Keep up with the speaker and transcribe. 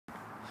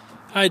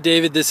Hi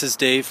David, this is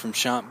Dave from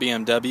Champ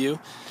BMW. I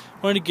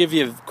wanted to give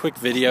you a quick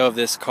video of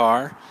this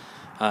car.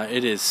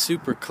 It is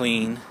super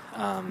clean.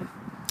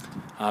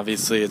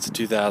 Obviously it's a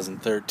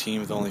 2013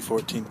 with only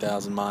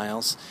 14,000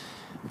 miles.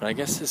 But I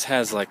guess this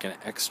has like an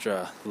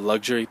extra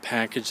luxury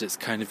package that's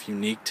kind of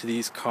unique to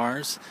these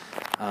cars.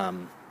 I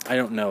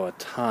don't know a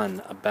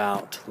ton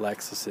about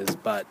Lexuses,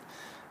 but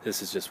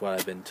this is just what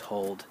I've been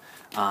told.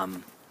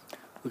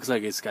 Looks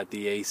like it's got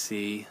the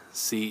AC,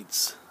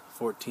 seats,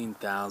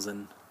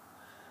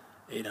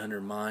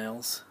 14,800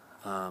 miles.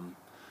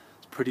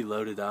 It's pretty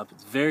loaded up.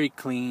 It's very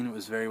clean. It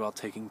was very well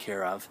taken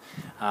care of.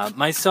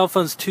 My cell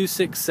phone's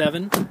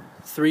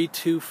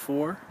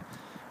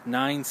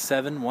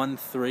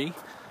 267-324-9713.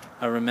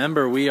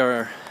 Remember, we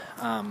are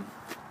a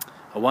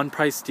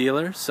one-price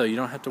dealer, so you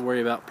don't have to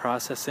worry about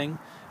processing.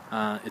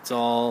 It's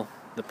all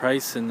the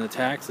price, and the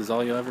tax is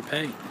all you'll ever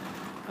pay.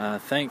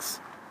 Thanks.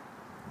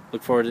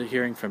 Look forward to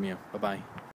hearing from you. Bye-bye.